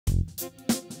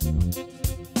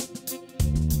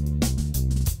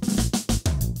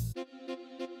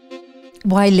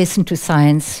Why listen to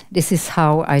science? This is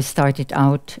how I started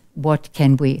out. What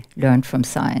can we learn from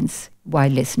science? Why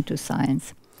listen to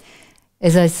science?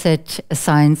 As I said,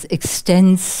 science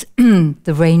extends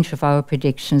the range of our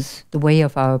predictions, the way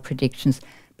of our predictions,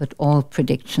 but all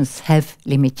predictions have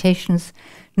limitations,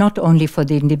 not only for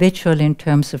the individual in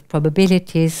terms of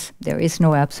probabilities, there is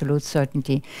no absolute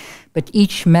certainty, but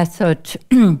each method,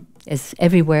 as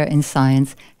everywhere in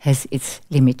science, has its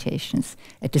limitations.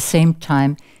 At the same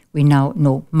time, we now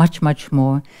know much, much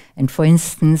more. And for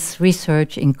instance,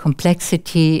 research in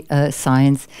complexity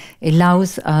science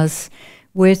allows us,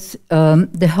 with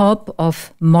the help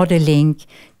of modeling,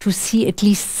 to see at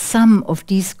least some of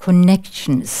these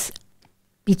connections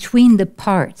between the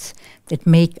parts that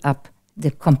make up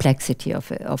the complexity of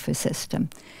a system.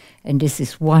 And this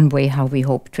is one way how we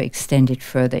hope to extend it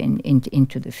further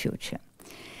into the future.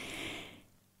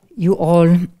 You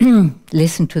all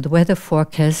listen to the weather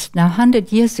forecast. Now,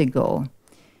 100 years ago,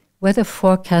 weather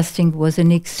forecasting was an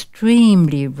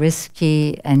extremely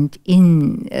risky and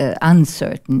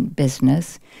uncertain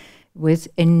business with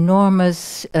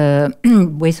enormous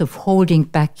ways of holding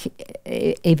back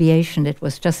aviation that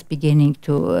was just beginning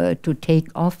to take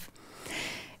off.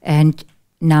 And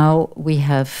now we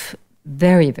have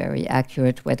very, very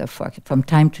accurate weather forecast. From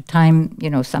time to time,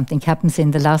 something happens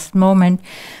in the last moment,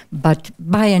 but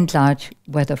by and large,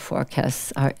 weather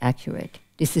forecasts are accurate.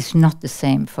 This is not the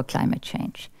same for climate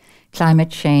change.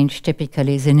 Climate change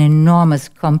typically is an enormous,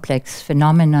 complex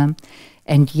phenomenon,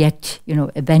 and yet,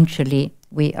 eventually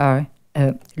we are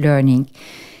learning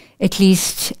at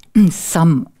least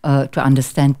some, to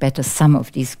understand better some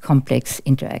of these complex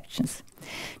interactions.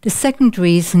 The second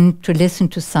reason to listen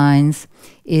to science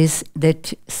is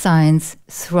that science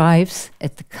thrives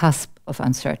at the cusp of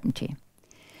uncertainty.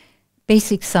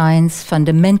 Basic science,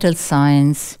 fundamental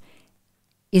science,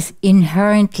 is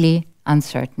inherently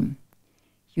uncertain.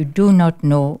 You do not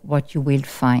know what you will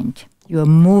find. You are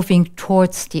moving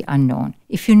towards the unknown.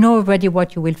 If you know already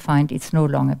what you will find, it's no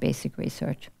longer basic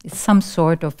research. It's some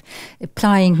sort of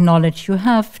applying knowledge you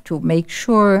have to make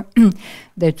sure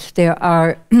that there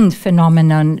are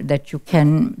phenomena that you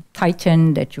can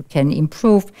tighten, that you can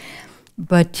improve.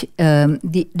 But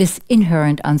this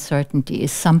inherent uncertainty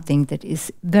is something that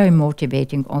is very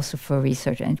motivating also for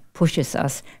research and pushes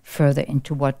us further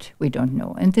into what we don't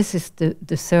know. And this is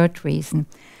the third reason.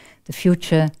 The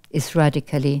future is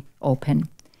radically open.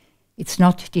 It's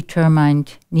not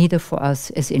determined neither for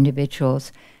us as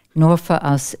individuals, nor for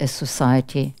us as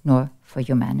society, nor for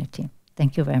humanity.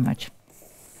 Thank you very much.